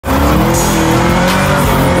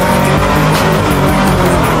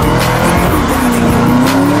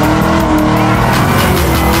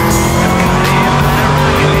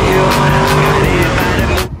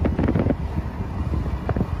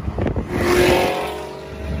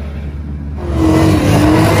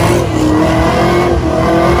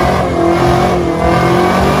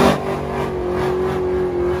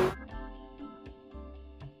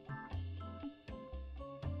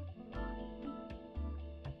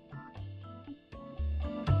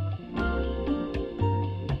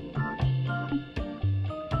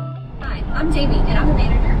I'm Jamie, and I'm the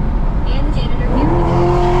manager and the janitor here today.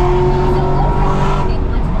 So overall, it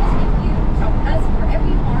wants to you show us wherever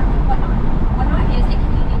you are and whatnot. Whatnot is a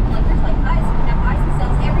community of collectors like us that buys and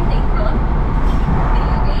sells everything from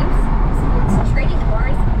video games, sports, trading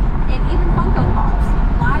cards, and even Funko Pops.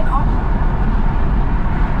 Live auction.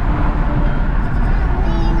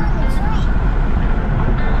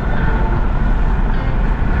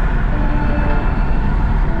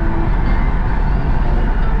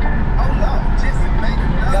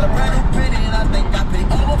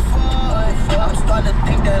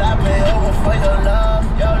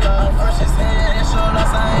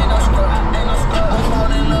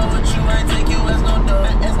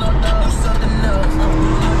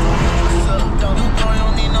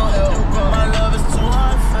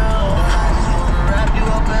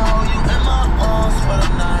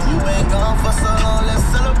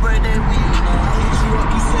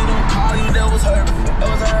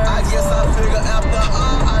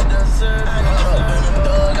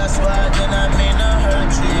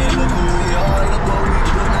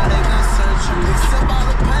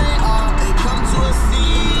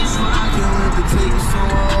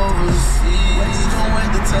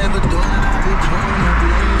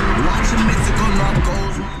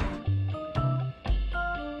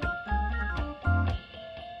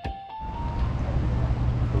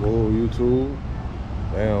 Hello YouTube.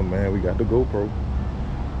 Damn man, we got the GoPro.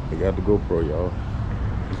 We got the GoPro, y'all.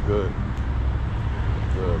 It's good.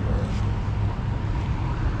 It's good, man.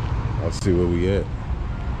 I'll see where we at.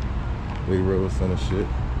 Big River Center shit.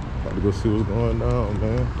 About to go see what's going down,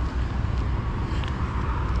 man.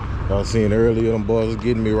 Y'all seen earlier them boys was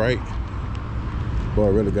getting me right. Boy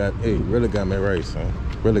really got me right, son.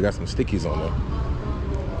 Really got some stickies on there.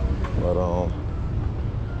 But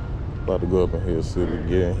about to go up in here and see what we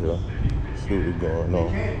get in here. See what's going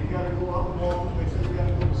on. You gotta go up the wall. They said you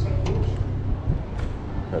gotta go to St. Rouge.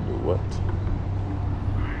 Gotta do what?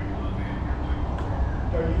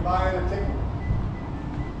 Are you buying a ticket?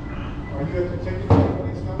 Are you at the ticket for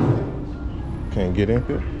these kind of tickets? Can't get in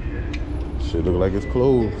here? Shit look like it's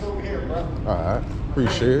closed. It's over here, bro. Alright,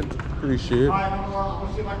 appreciate it. Appreciate it. Alright, I'm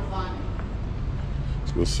gonna see if I can find it.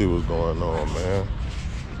 Let's go see what's going on, man.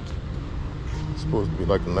 It's supposed to be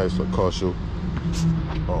like a nice little car show.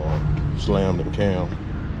 Slammed and Cam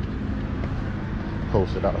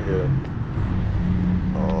posted out here.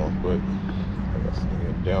 But I got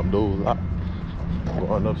some damn doors out. I'm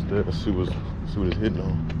going upstairs to see what it's hitting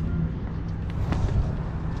on.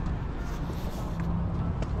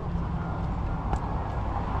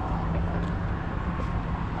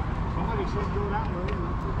 Somebody said go that way.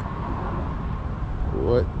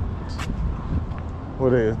 What?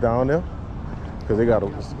 What is down there? Because they got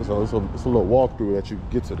it's a little walkthrough that you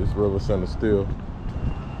get to this River Center still.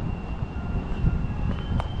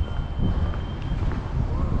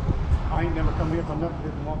 I ain't never come here for nothing.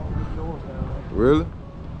 Didn't walk through the doors down there. Really?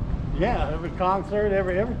 Yeah, every concert,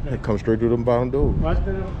 everything. It comes straight through them bottom doors. Right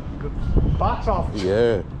to the box office.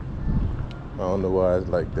 Yeah. I don't know why it's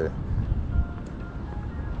like that.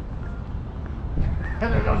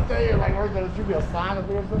 And they're gonna tell you, like, there should be a sign up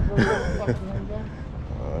there or something.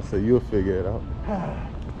 So you'll figure it out.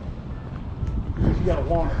 You gotta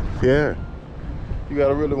want it. Yeah. You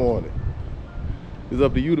gotta really want it. It's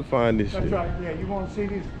up to you to find this That's shit. right, yeah. You want to see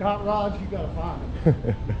these hot rods, you gotta find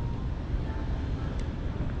them.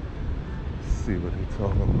 See what they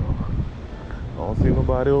talking about. I don't see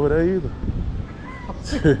nobody over there either.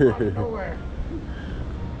 Nowhere.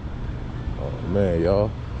 Oh man, y'all.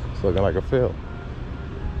 It's looking like a fail.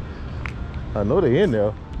 I know they in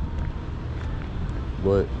there.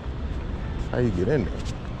 But how you get in there?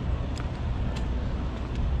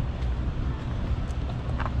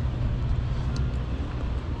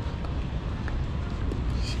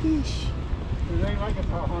 Sheesh. It ain't like it's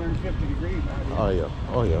 150 degrees out here. Oh yeah.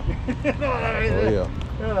 Oh yeah. You know what I mean? Oh yeah.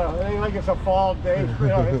 You know, it ain't like it's a fall day. You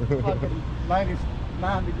know, it's fucking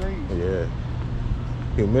 99 degrees. Yeah.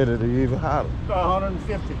 Humidity even hotter.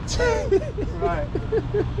 150. Right.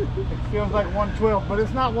 It feels like 112, but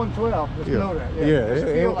it's not 112. Just know that. Yeah. You just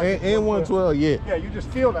feel like it's And 112. Yeah. Yeah, you just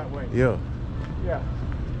feel that way. Yeah. Yeah.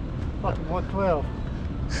 Fucking 112.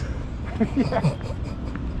 Yeah.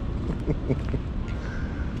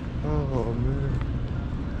 Oh man.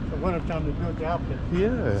 The winter time to do it the outfit.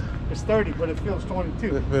 Yeah. It's 30, but it feels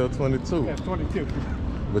 22. It feels 22. Yeah, it's 22.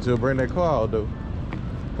 But you'll bring that car out though.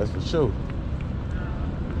 That's for sure.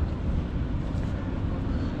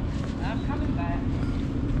 I'm coming back.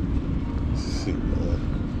 Let's see, man.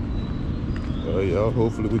 Y'all,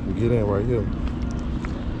 hopefully we can get in right here.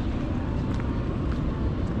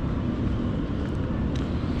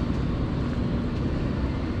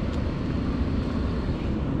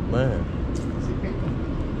 man.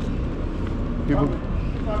 People,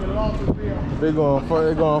 Probably lost his bill. they going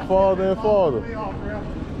farther and farther.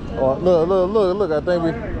 Oh, look! I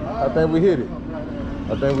think we hit it.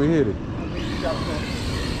 I think we hit it.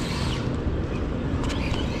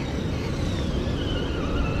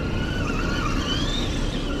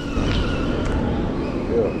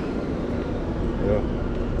 Yeah.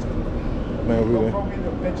 Man, we done.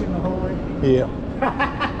 Yeah.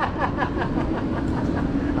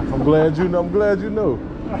 I'm glad you know.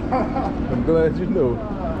 I'm glad you know.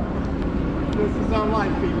 This is our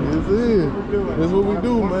life, people. This is what we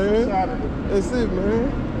do, man. That's it,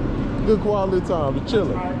 man. Good quality time to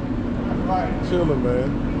chilling. Right. Chilling, man.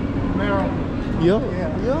 Maryland. Yeah.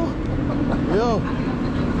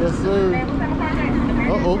 Yes, sir.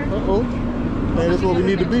 Uh-oh. Man, that's where we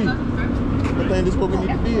need to be. I think that's where we need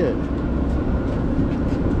to be at.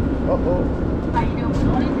 Uh-oh. How you doing? We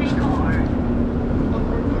only take card.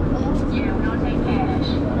 Yeah, we don't take cash.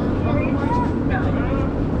 No.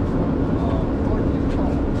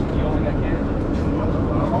 You only got cash?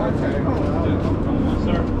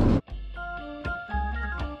 Sir.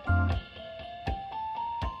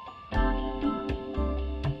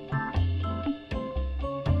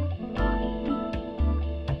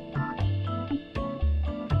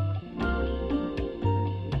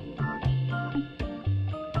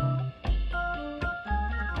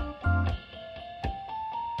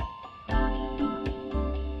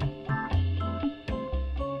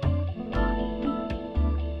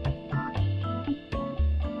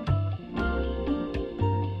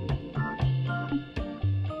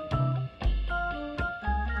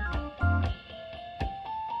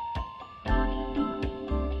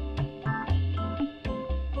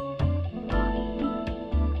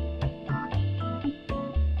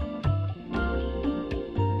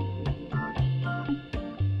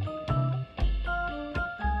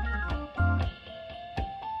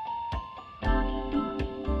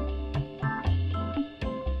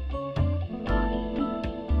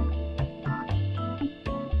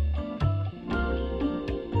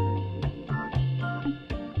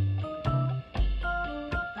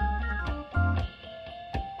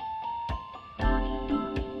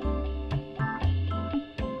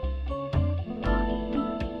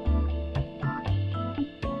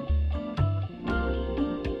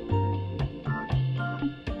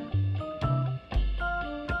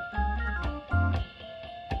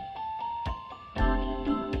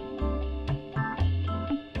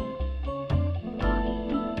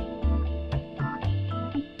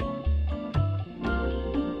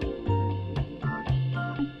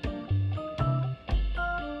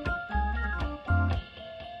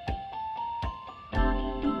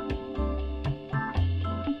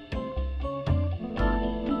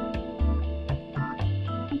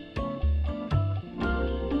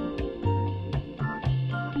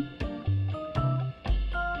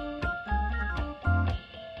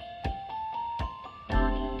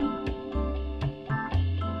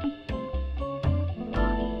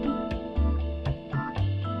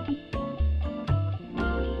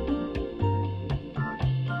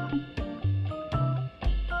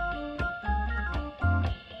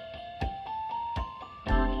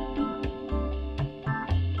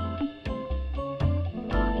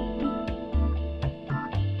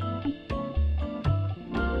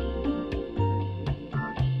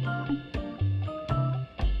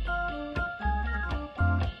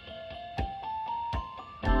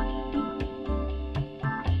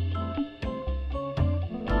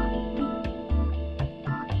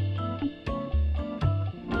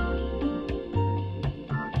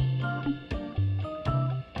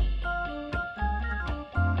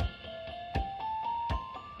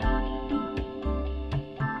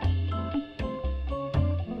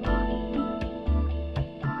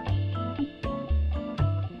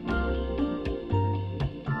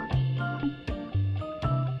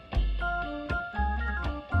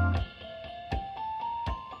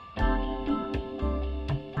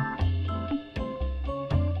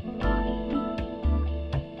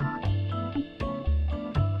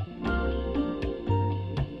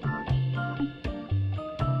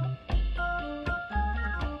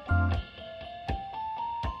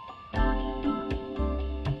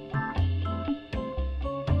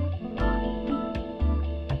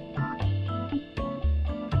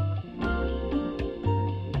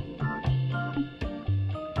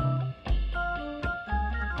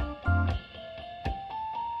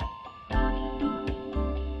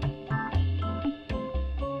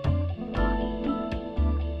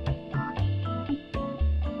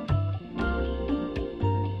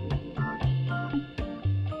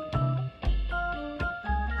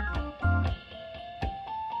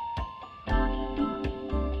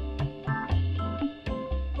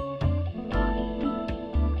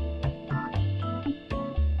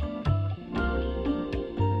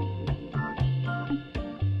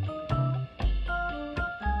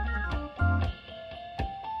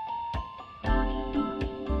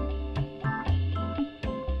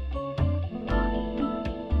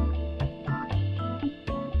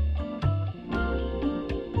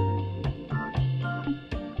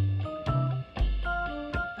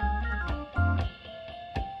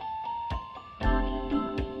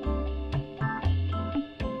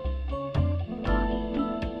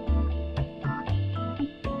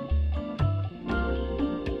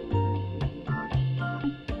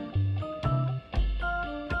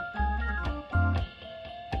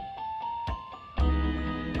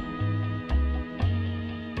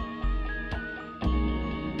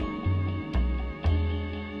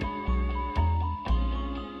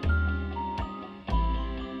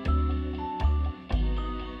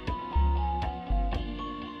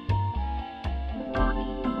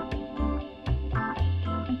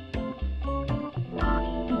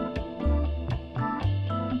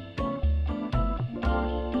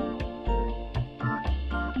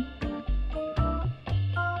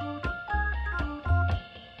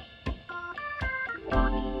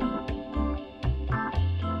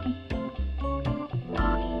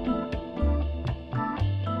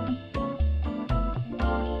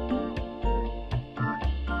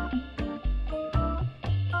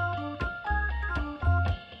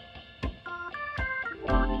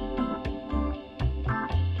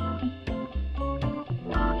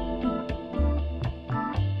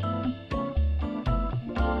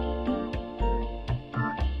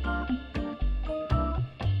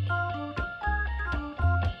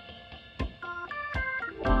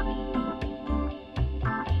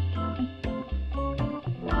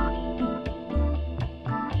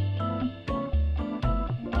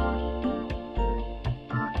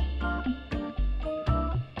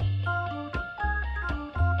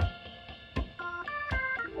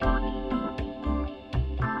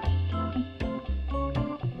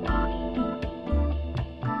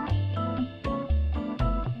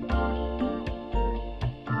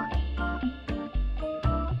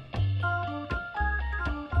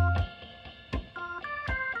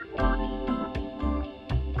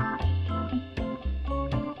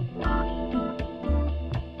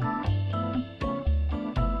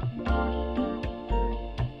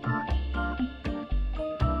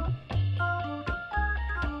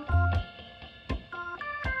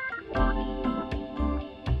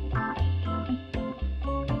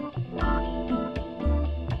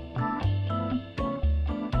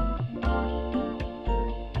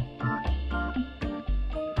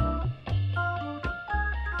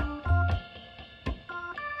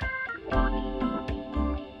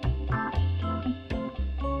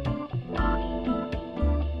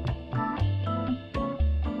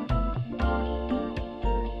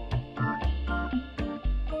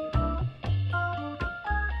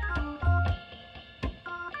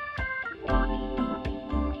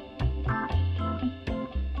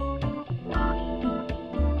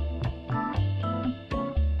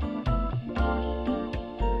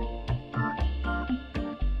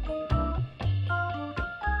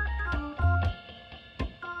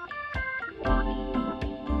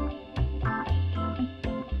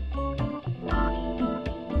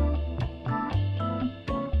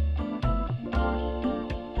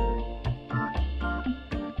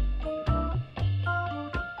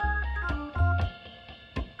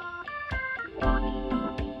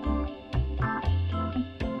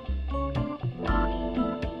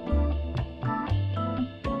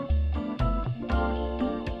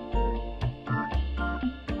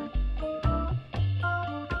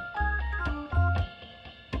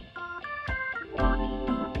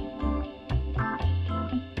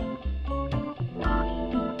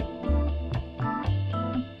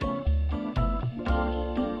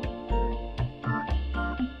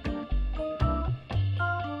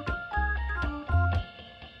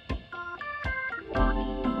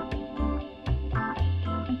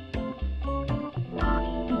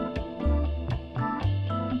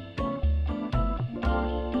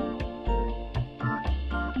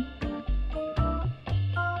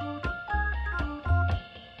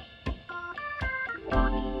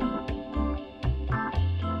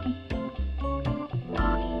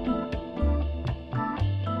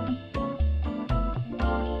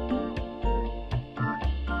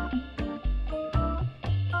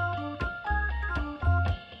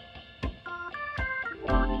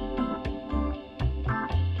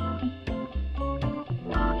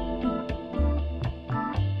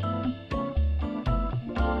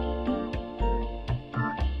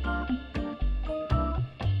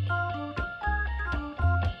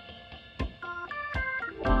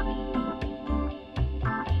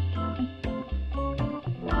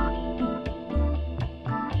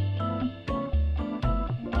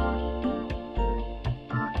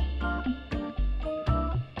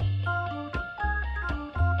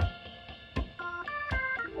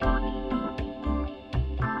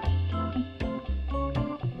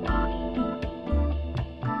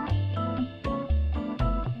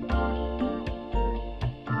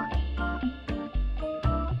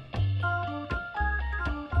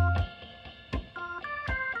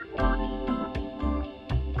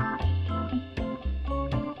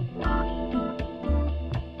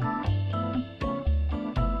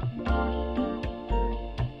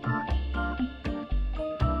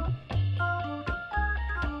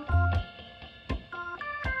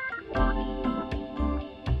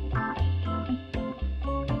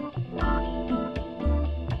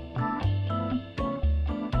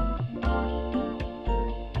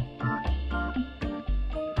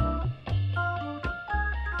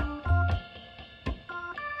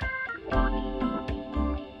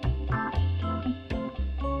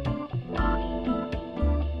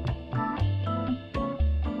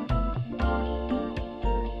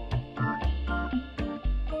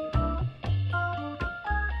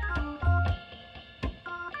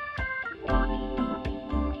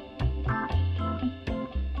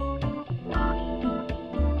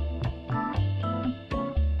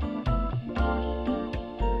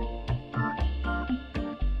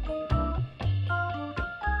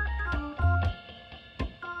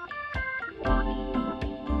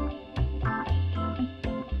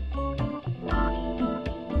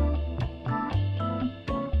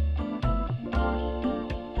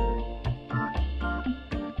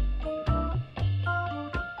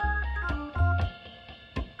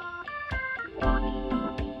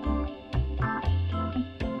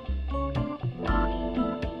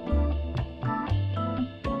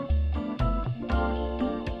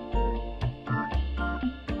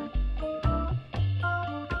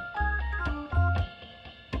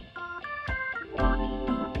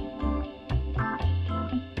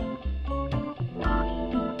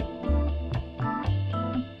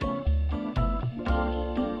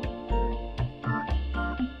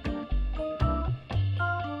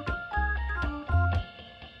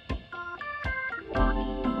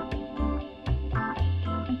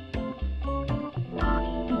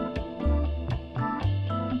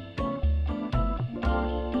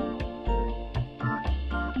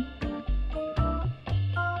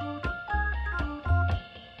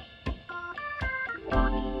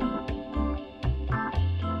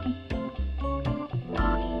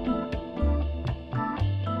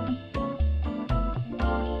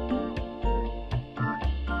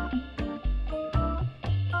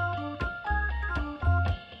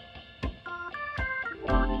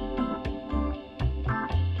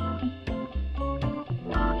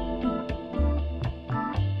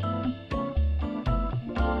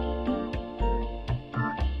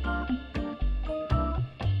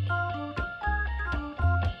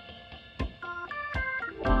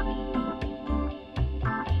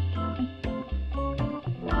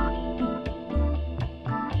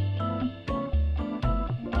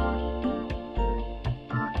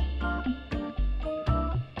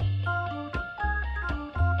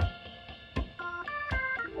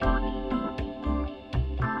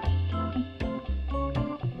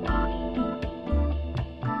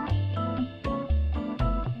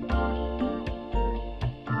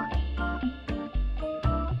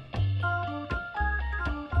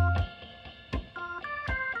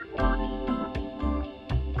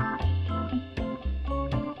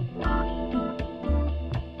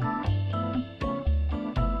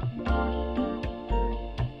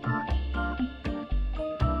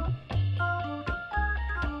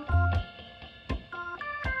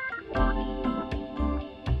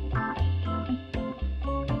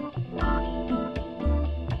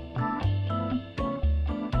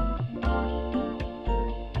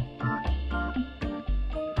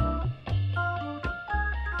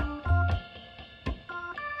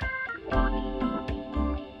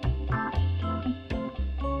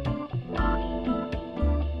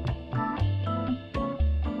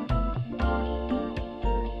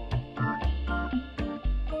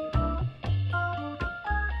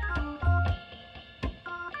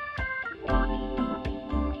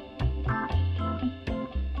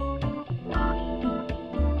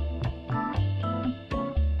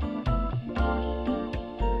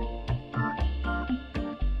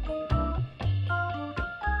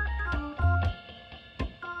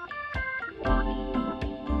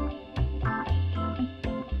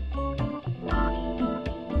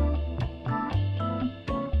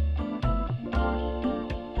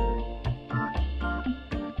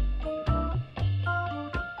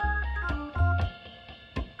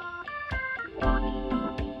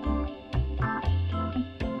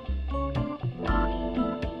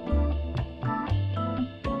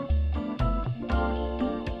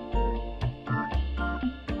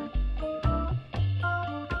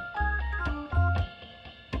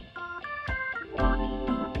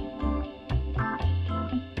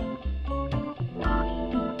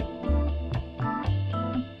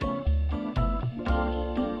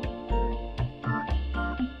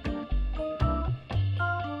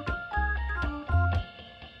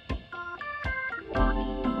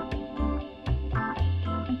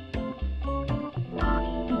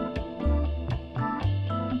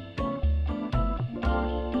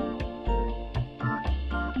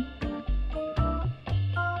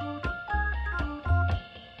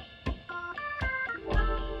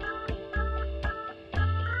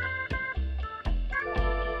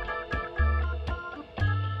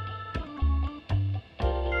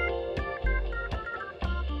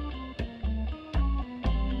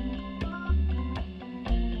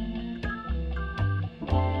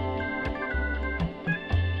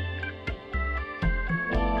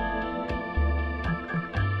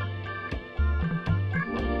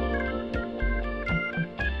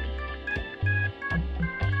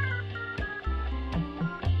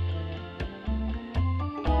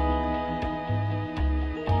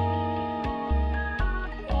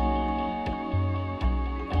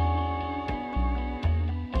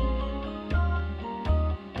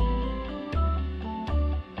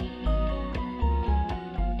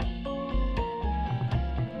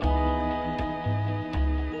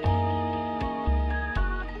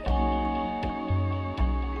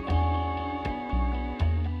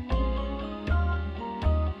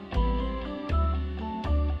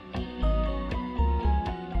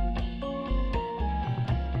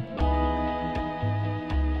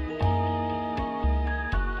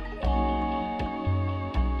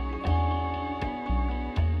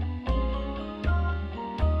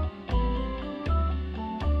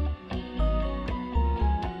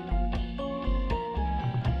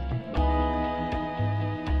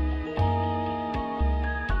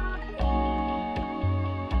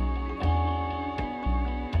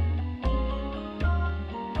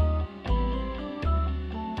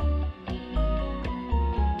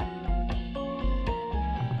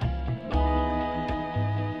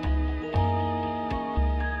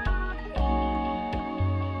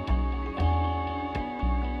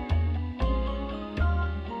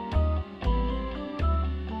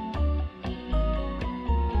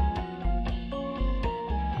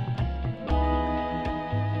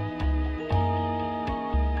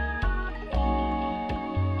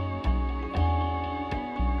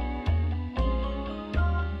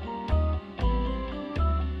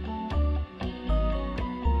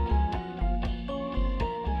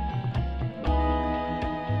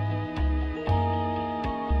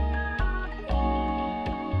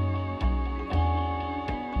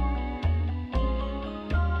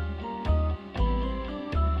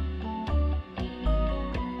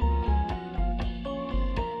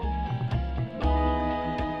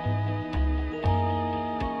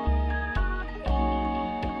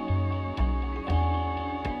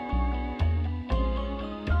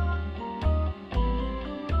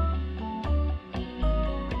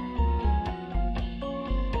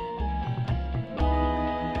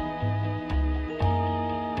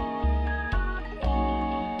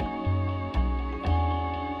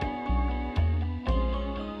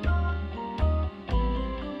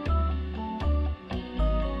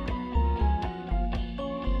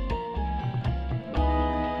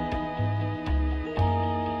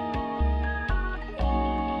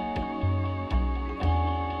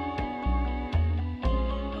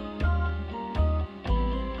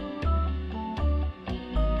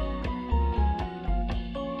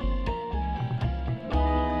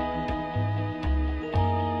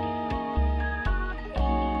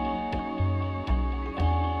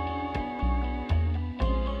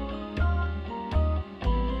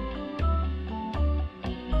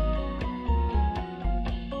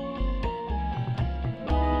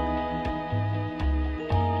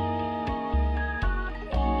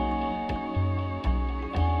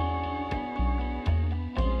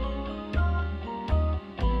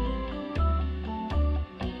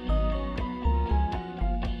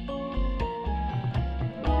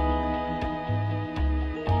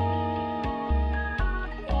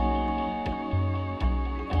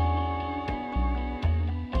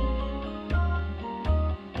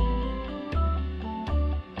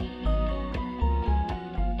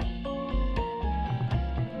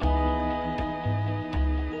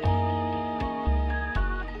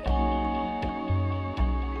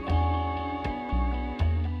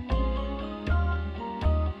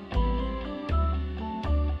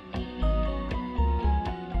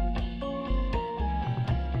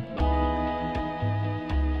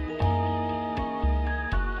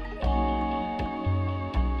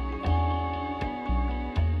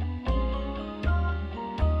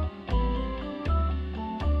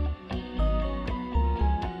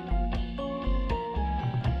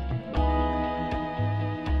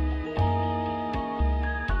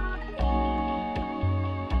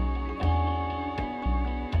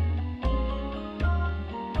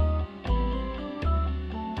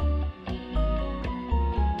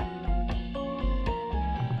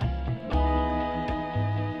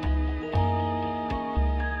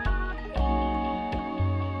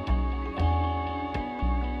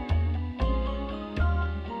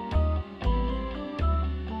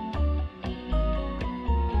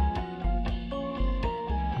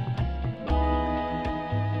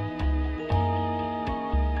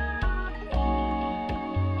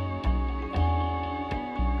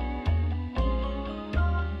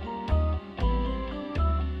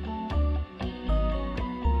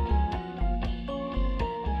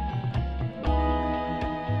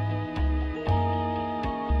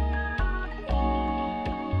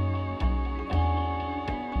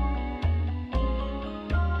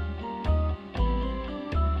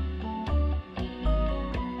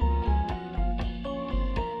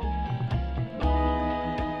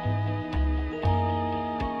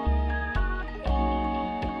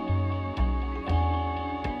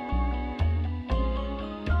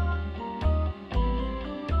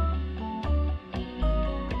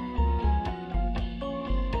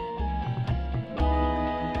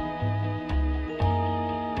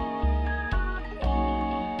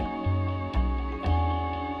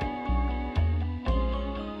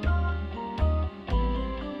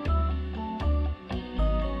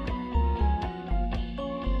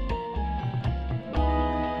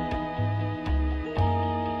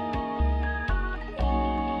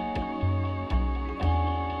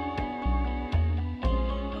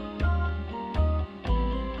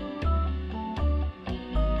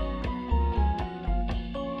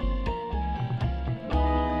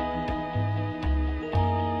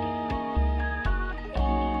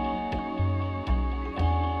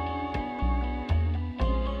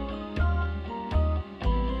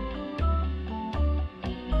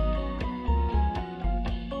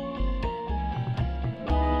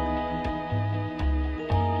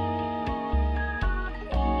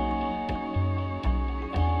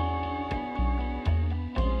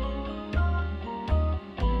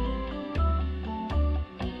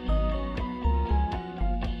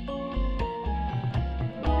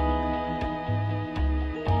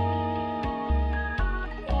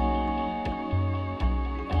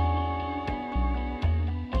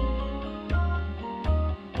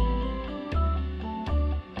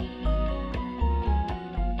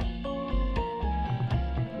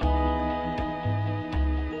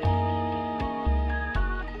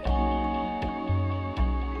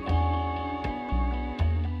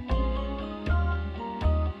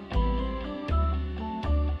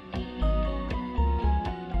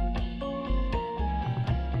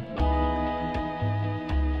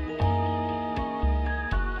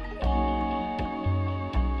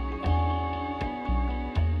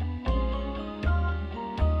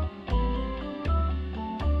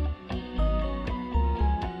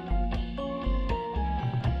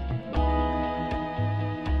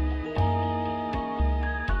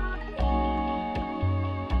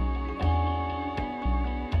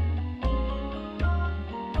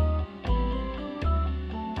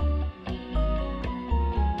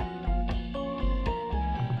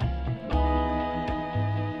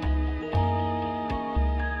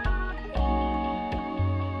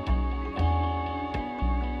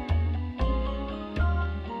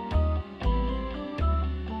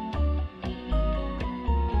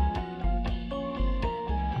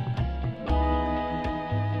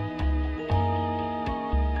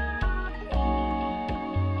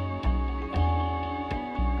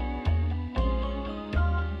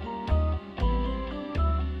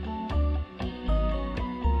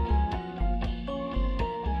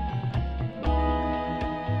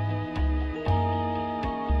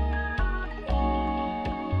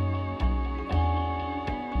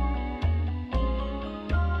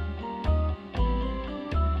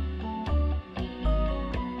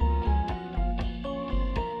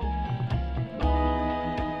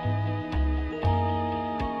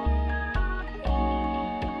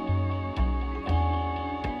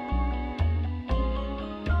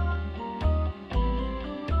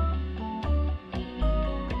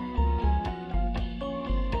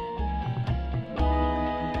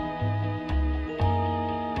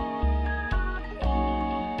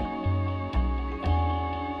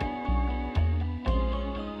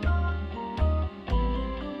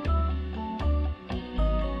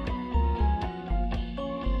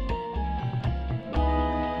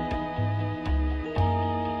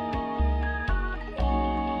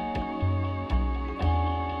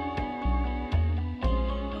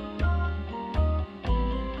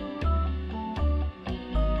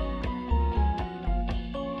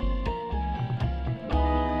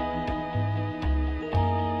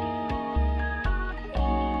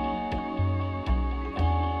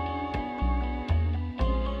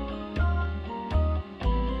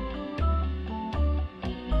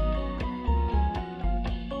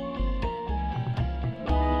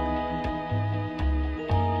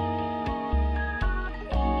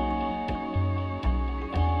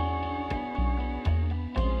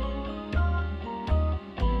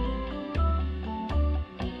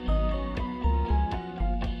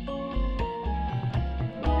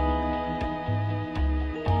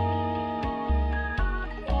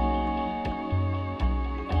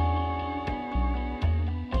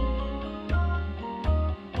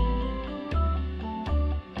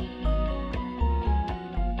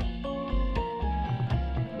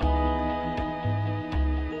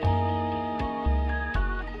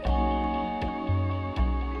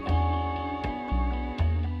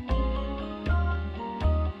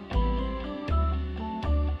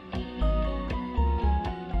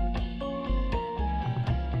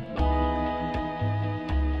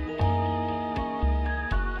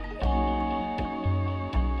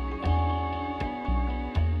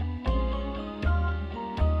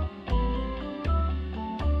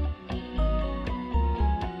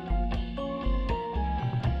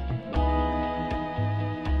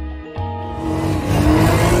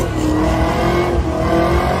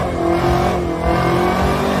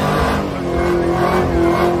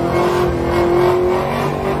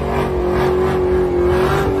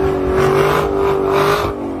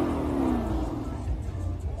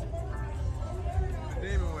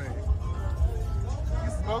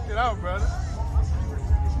 smoked it out, brother.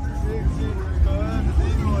 You ain't seen